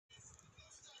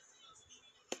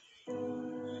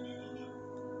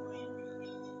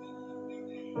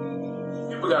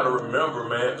gotta remember,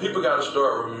 man. People gotta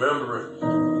start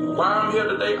remembering. Why I'm here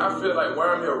today, I feel like why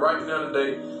I'm here right now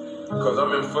today, because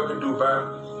I'm in fucking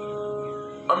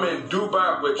Dubai. I'm in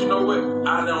Dubai, but you know what?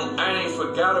 I ain't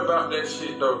forgot about that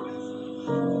shit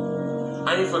though.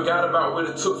 I ain't forgot about what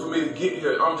it took for me to get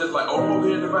here. I'm just like, oh, I'm over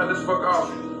here in Dubai, let's fuck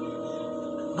off.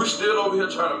 We still over here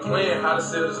trying to plan how to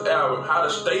sell this album, how to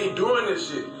stay doing this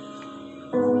shit.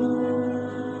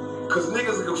 Cause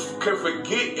niggas can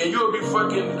forget and you'll be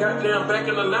fucking goddamn back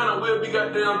in Atlanta, we'll be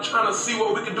goddamn trying to see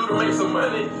what we can do to make some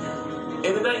money. And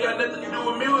it ain't got nothing to do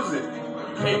with music.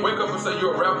 You can't wake up and say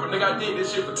you're a rapper. Nigga, I did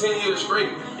this shit for 10 years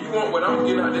straight. You want what I'm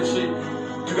getting out of this shit,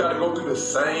 you gotta go through the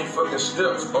same fucking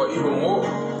steps or even more.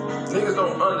 Niggas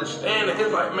don't understand it.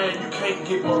 It's like, man, you can't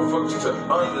get motherfuckers to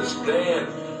understand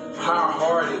how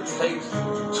hard it takes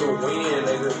to win,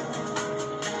 nigga.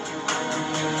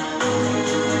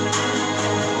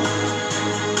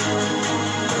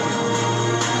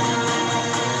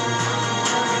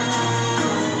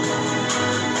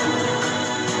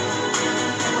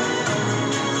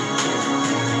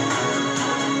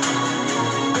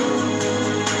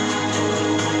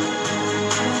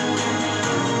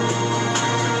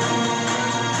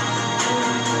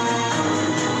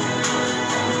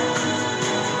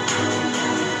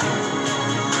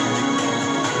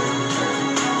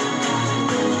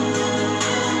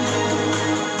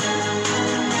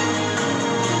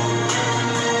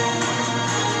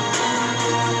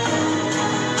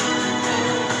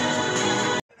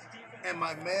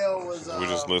 We're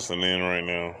just listening in right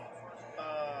now.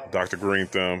 Dr. Green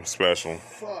Thumb special.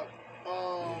 Fuck.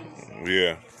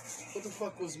 Yeah. What the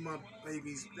fuck was my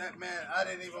baby's? That man, I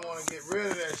didn't even want to get rid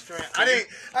of that strand.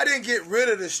 I didn't get rid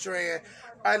of the strand.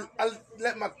 I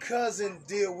let my cousin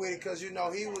deal with it because, you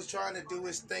know, he was trying to do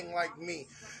his thing like me.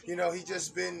 You know, he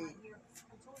just been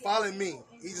following me.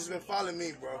 He just been following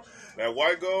me, bro. That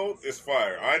white gold is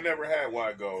fire. I never had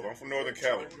white gold. I'm from Northern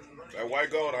Cali. That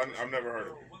white gold, I've never heard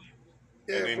of it.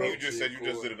 Yeah, and then bro, you just said you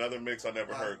just did another mix I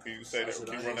never heard. Can you say that?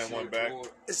 Can you run that one back?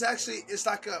 It's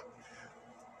like a,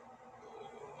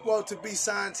 well, to be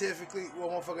scientifically, well,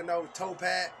 motherfucker know,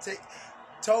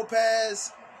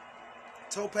 topaz,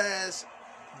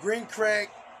 green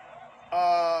crack,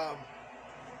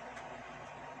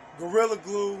 Gorilla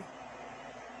Glue.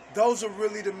 Those are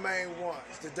really the main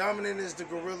ones. The dominant is the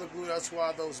Gorilla Glue. That's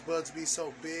why those buds be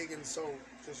so big and so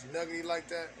just nuggety like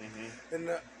that. Mm-hmm.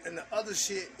 And the other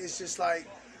shit is just like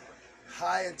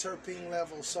high in terpene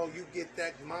level, so you get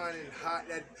that mind and high,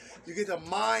 that you get the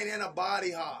mind and a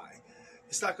body high.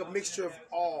 It's like a mixture of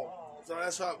all. So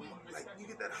that's why, like, you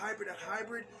get that hybrid,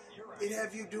 it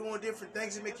have you doing different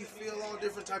things. It make you feel all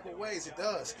different type of ways. It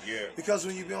does. Yeah. Because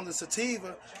when you be on the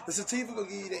sativa gonna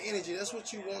give you the energy. That's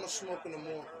what you want to smoke in the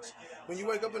mornings. When you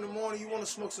wake up in the morning, you want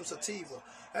to smoke some sativa.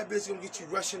 That bitch gonna get you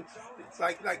rushing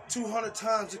like 200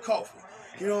 times the coffee.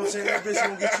 You know what I'm saying? That bitch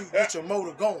gonna get your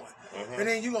motor going. And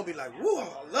then you gonna be like, whoa,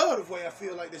 I love the way I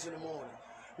feel like this in the morning.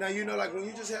 Now, you know, like when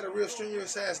you just had a real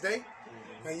strenuous ass day,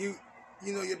 and you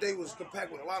know your day was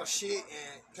compact with a lot of shit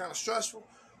and kind of stressful,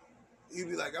 you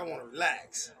be like, I want to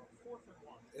relax.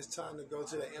 It's time to go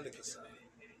to the indica side.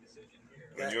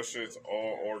 And your shit's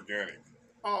all organic.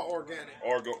 All organic.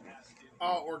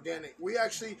 All organic. We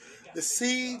actually, the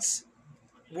seeds,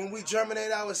 when we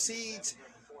germinate our seeds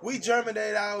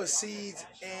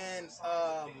in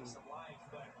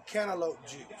cantaloupe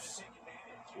juice.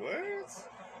 What?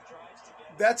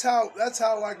 That's how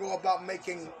I go about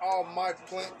making all my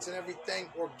plants and everything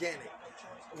organic.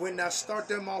 When I start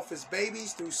them off as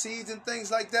babies through seeds and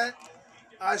things like that,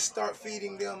 I start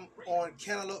feeding them on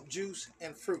cantaloupe juice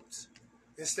and fruits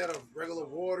instead of regular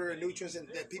water and nutrients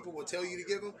that people will tell you to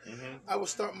give them. Mm-hmm. I will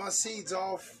start my seeds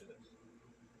off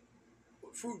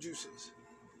with fruit juices.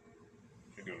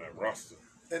 You're doing that roster.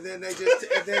 And then they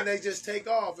just take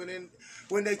off. And then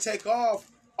when they take off,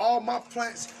 all my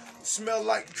plants smell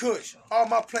like Kush. All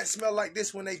my plants smell like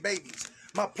this when they babies.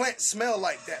 My plants smell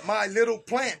like that. My little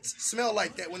plants smell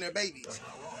like that when they're babies.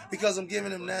 Because I'm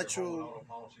giving them natural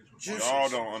juices. Y'all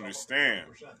don't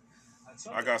understand.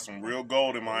 I got some real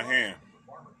gold in my hand.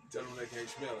 Tell them they can't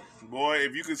smell it. Boy,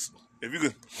 if you could,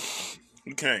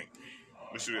 you can't.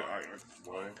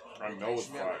 Boy, I know it's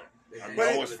fire. I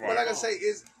know it's fire. But like I say,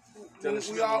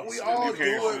 we all do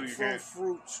it from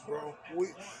fruits, bro.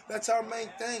 That's our main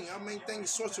thing. Our main thing is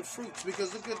source of fruits,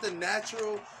 because look at the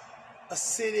natural,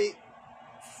 acidic,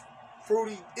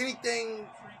 fruity, anything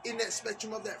in that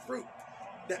spectrum of that fruit.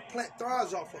 That plant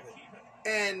thrives off of it.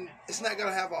 And it's not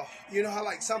gonna have you know how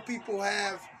like some people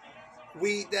have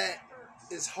weed that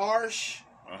is harsh,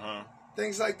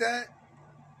 things like that.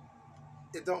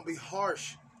 It don't be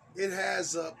harsh. It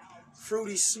has a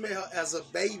fruity smell as a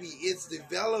baby. It's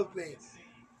developing,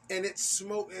 and it's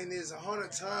smoking is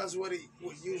 100 times what it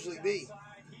would usually be.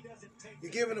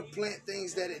 You're giving a plant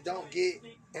things that it don't get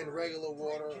in regular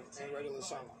water and regular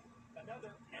sunlight.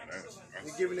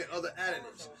 You're giving it other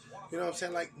additives. You know what I'm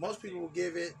saying? Like most people will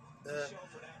give it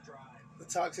the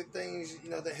toxic things, you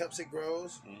know, that helps it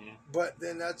grows. But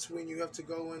then that's when you have to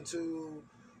go into,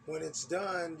 when it's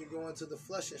done, you go into the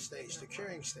flushing stage, the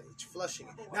curing stage, flushing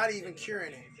it. Not even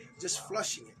curing it, just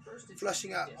flushing it.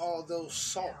 Flushing out all those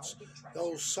salts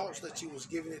that you was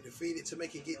giving it to feed it to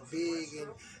make it get big and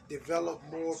develop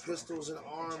more pistils and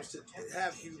arms to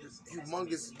have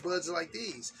humongous buds like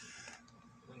these.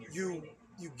 You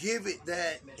give it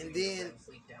that, and then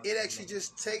it actually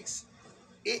just takes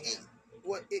it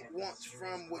what it wants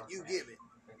from what you give it.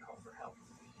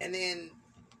 And then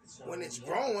when it's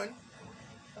growing,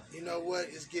 you know what?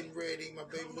 It's getting ready. My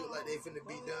baby look like they finna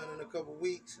be done in a couple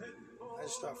weeks. I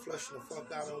just start flushing the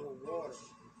fuck out of it with water.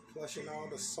 Flushing all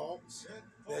the salts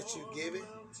that you give it.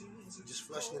 Just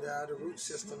flushing it out of the root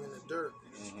system in the dirt.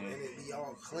 And it be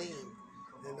all clean.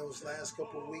 And those last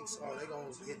couple of weeks, oh, they gonna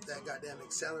hit that goddamn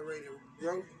accelerated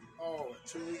growth. Oh,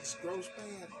 2 weeks growth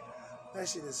span. That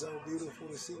shit is so beautiful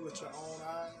to see with your own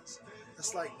eyes.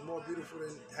 That's like more beautiful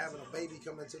than having a baby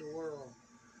come into the world.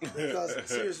 Because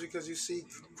seriously, because you see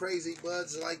crazy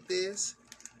buds like this,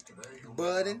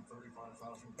 budding,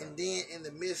 and then in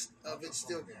the midst of it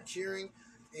still curing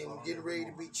and getting ready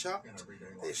to be chopped,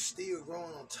 they're still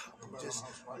growing on top. Just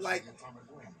like,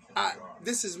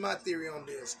 this is my theory on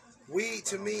this. Weed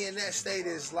to me in that state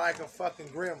is like a fucking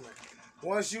gremlin.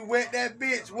 Once you wet that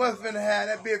bitch, what's finna happen?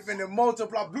 That bitch finna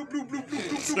multiply, bloop, bloop, bloop, bloop,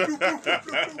 bloop, bloop, bloop, bloop, bloop,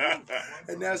 bloop, bloop.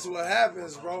 And that's what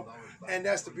happens, bro. And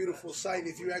that's the beautiful sight.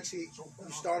 If you actually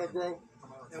start to grow,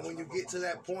 and when you get to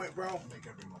that point, bro.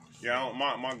 Yeah,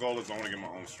 my goal is I want to get my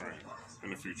own strain in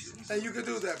the future. And you can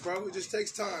do that, bro. It just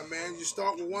takes time, man. You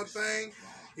start with one thing,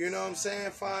 you know what I'm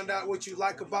saying? Find out what you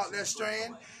like about that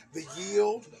strain, the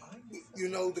yield, you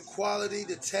know, the quality,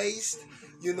 the taste,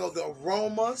 you know, the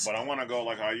aromas. But I want to go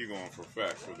like how you going for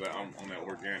facts. Because I'm on that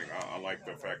organic. I like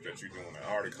the fact that you're doing that.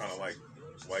 I already kind of like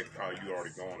how you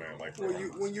already going at. Like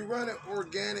when you run it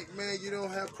organic, man, you don't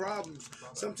have problems.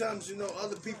 Sometimes, you know,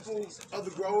 other people,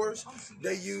 other growers,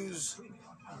 they use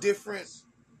different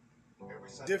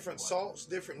salts,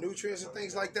 different nutrients and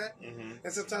things like that.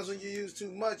 And sometimes when you use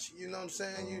too much, you know what I'm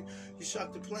saying, you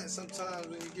shock the plant sometimes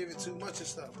when you give it too much of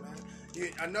stuff, man.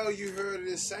 I know you heard of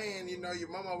this saying, you know, your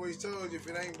mama always told you, if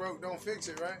it ain't broke, don't fix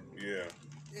it, right? Yeah.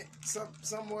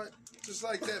 Somewhat just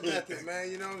like that method, man.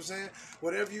 You know what I'm saying?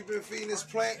 Whatever you've been feeding this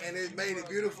plant and it made it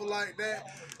beautiful like that,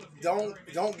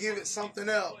 don't give it something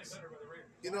else.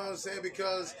 You know what I'm saying?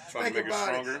 Because think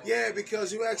about it. Yeah,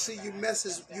 because you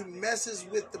messes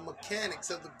with the mechanics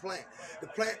of the plant. The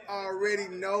plant already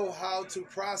know how to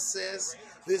process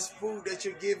this food that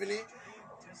you're giving it,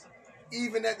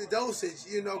 even at the dosage.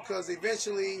 You know, because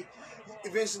eventually,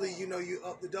 you know, you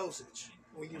up the dosage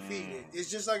when you feed it. It's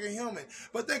just like a human.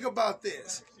 But think about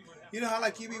this. You know how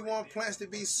like you be wanting plants to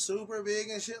be super big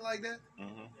and shit like that?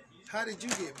 How did you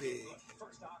get big?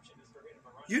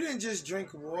 You didn't just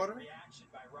drink water.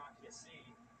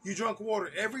 You drank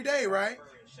water every day, right?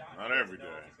 Not every day.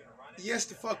 Yes,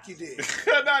 the fuck you did.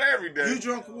 Not every day. You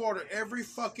drank water every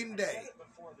fucking day.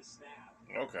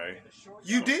 Okay.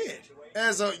 You did.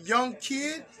 As a young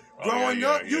kid, growing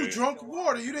up, you drank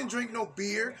water. You didn't drink no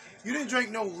beer. You didn't drink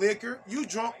no liquor. You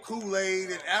drank Kool-Aid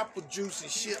and apple juice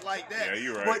and shit like that. Yeah,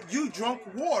 you're right. But you drank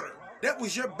water. That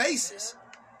was your basis.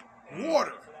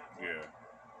 Water. Yeah.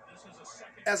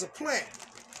 As a plant.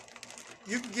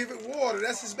 You can give it water.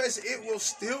 That's its basis. It will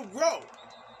still grow.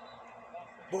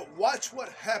 But watch what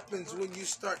happens when you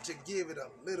start to give it a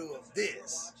little of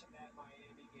this.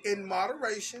 In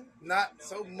moderation, not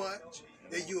so much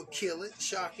that you'll kill it,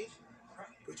 shock it.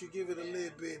 But you give it a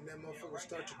little bit and that motherfucker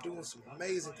start to doing some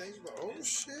amazing things. You're like, oh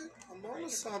shit, I'm on to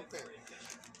something.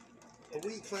 A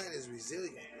weed plant is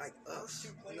resilient, like us.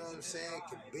 You know what I'm saying?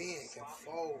 Can bend, can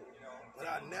fold. But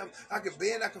I can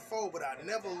bend, I can fold, but I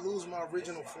never lose my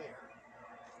original form.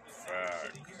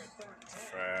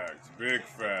 Facts. Big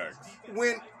facts.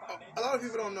 When a lot of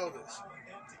people don't know this,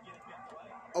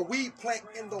 a weed plant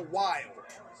in the wild,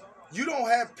 you don't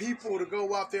have people to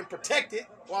go out there and protect it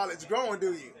while it's growing,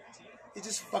 do you? It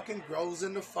just fucking grows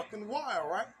in the fucking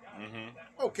wild, right?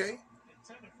 Okay.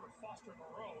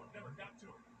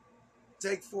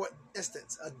 Take for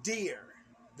instance a deer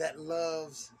that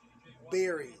loves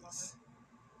berries,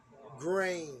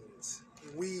 grains,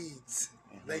 weeds.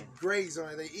 They graze on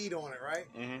it, they eat on it, right?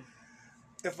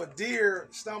 if a deer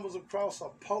stumbles across a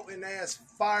potent ass,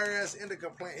 fire ass indica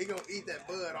plant, he gonna eat that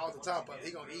bud all the top of it.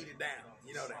 He gonna eat it down.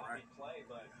 You know that, right?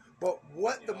 But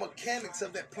what the mechanics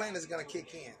of that plant is gonna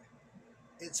kick in?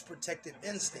 It's protective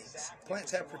instincts.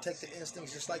 Plants have protective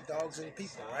instincts just like dogs and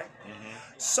people, right? Mm-hmm.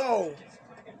 So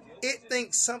it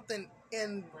thinks something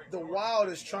in the wild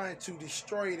is trying to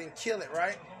destroy it and kill it,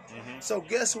 right? Mm-hmm. So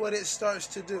guess what it starts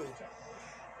to do?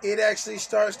 It actually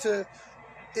starts to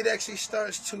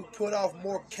put off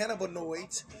more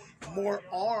cannabinoids, more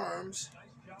arms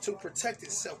to protect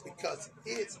itself because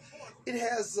it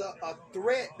has a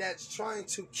threat that's trying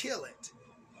to kill it.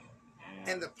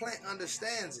 And the plant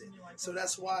understands it. So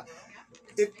that's why,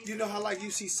 if you know how like you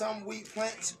see some wheat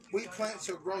plants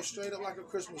will grow straight up like a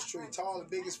Christmas tree, tall and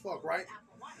big as fuck, right?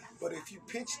 But if you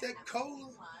pinch that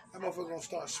cola, that motherfucker gonna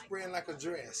start spraying like a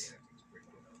dress.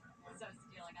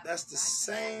 That's the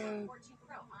same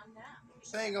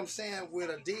thing I'm saying with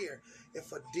a deer.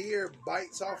 If a deer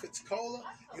bites off its cola,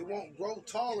 it won't grow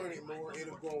taller anymore.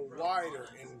 It'll grow wider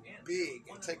and big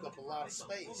and take up a lot of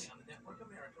space.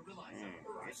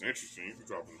 That's interesting. You can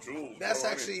drop some jewels. That's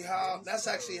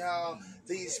actually how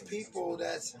these people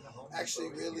that's actually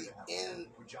really in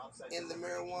the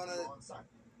marijuana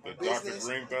the business.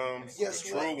 Dr. Green Thumbs, Guess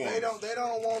the what? true ones. They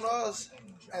don't want us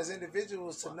as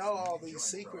individuals to know all these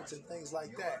secrets and things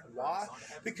like that. Why?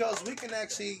 Because we can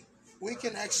actually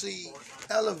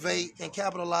elevate and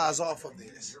capitalize off of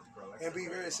this and be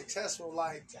very successful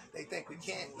like they think we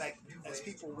can't. Like as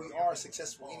people, we are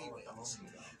successful anyways.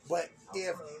 But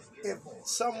if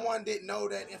someone didn't know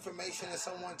that information and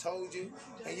someone told you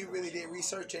and you really did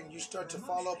research and you start to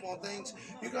follow up on things,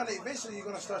 you're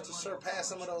gonna start to surpass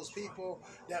some of those people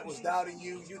that was doubting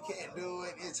you. You can't do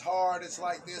it. It's hard. It's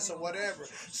like this or whatever.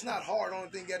 It's not hard. The only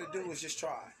thing you got to do is just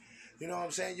try. You know what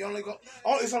I'm saying?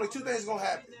 It's only two things gonna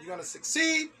happen. You're gonna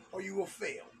succeed or you will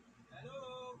fail.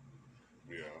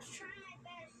 Yeah, that's true.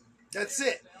 That's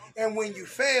it. And when you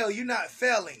fail, you're not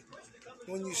failing.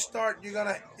 When you start, you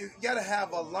gotta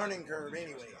have a learning curve,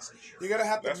 anyways. You're gonna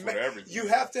have to. You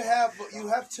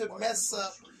have to mess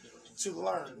up to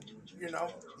learn. You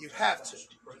know, you have to.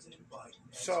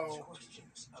 So,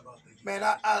 man,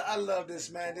 I love this,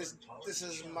 man. This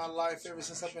is my life ever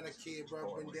since I've been a kid,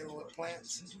 bro. I've been dealing with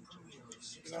plants.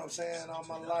 You know what I'm saying? All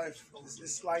my life,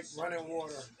 it's like running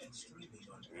water.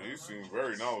 Yeah, you seem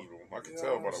very knowledgeable. I can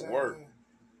tell by the work.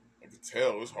 I can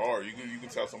tell it's hard. You can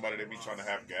tell somebody that be trying to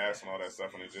have gas and all that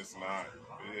stuff, and it's just not.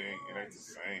 It ain't the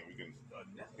same.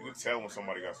 You can tell when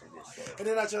somebody got some good stuff. And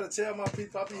then I try to tell my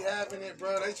people I be having it,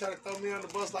 bro. They try to throw me on the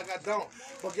bus like I don't.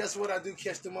 But guess what? I do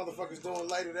catch the motherfuckers doing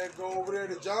later. They go over there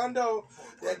to John Doe.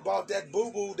 That bought that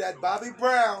boo boo, that Bobby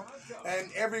Brown,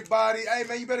 and everybody. Hey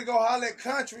man, you better go holler at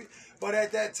Country. But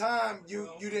at that time, you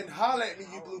didn't holler at me.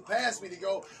 You blew past me to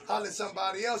go holler at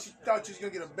somebody else. You thought you was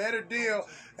going to get a better deal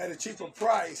at a cheaper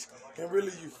price. And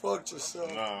really, you fucked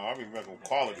yourself. Nah, I be making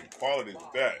quality. Quality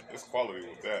with that. It's quality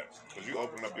with that. Because you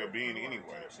open up your being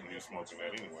anyway when you're smoking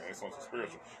that anyway. It's on some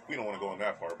spiritual. We don't want to go on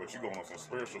that part, but you're going on some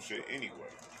spiritual shit anyway.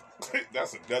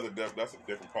 That's a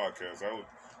different podcast. That was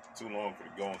too long for to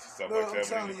go into stuff like that.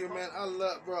 I'm telling you, man. I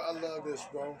love this,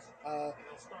 bro.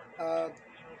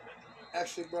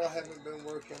 Actually, bro, I haven't been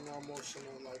working almost in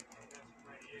like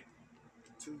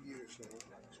 2 years now.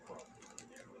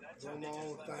 Doing my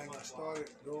own thing. I started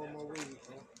growing my weed,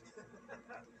 bro.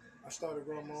 I started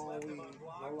growing my own weed,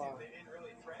 no lie.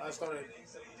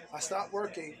 I stopped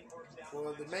working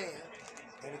for the man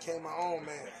and became my own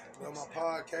man. Doing my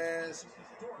podcast,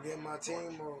 getting my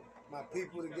team of my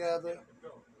people together.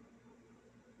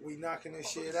 We knocking this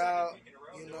shit out.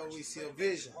 You know, we see a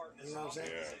vision. You know what I'm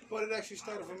saying? Yeah. But it actually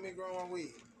started from me growing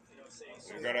weed.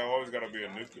 Always got to be a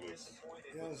nucleus.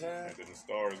 You know what I'm saying? And then the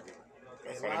stars,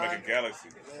 that's how they make a galaxy.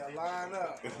 They line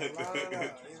up. You know what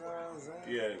I'm saying?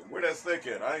 Yeah, where that snake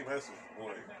at? I ain't messing with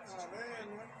boy. Oh, man.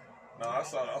 No,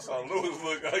 I saw Lewis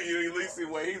look. You at least see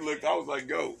the way he looked. I was like,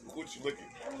 yo, what you looking?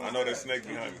 I know that snake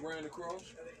behind me. Ran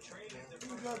across.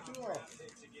 Who dropped you off?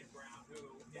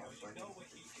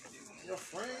 Your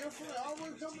friend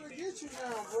always coming to get you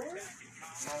now, bro.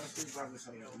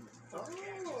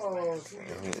 Oh,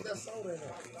 that soda in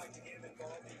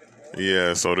there.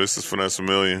 Yeah, so this is Finesse a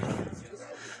Million.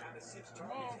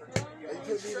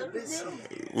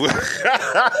 Why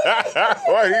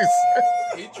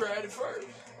he tried it first.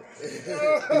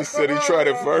 He said he tried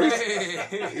it first?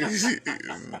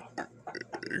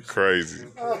 Crazy.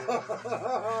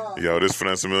 Yo, this is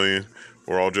Finesse a Million.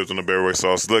 We're all dripped in the Berry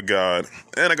sauce. Look, God.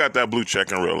 And I got that blue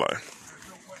check in real life.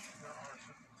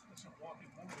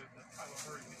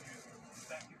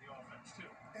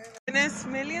 Finesse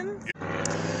Million?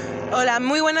 Hola,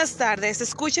 muy buenas tardes.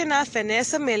 Escuchen a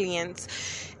Vanessa Millions.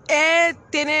 Él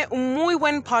tiene un muy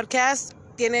buen podcast,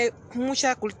 tiene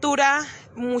mucha cultura,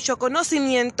 mucho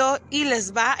conocimiento y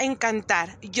les va a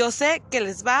encantar. Yo sé que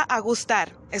les va a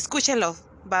gustar. Escúchenlo.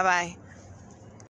 Bye bye.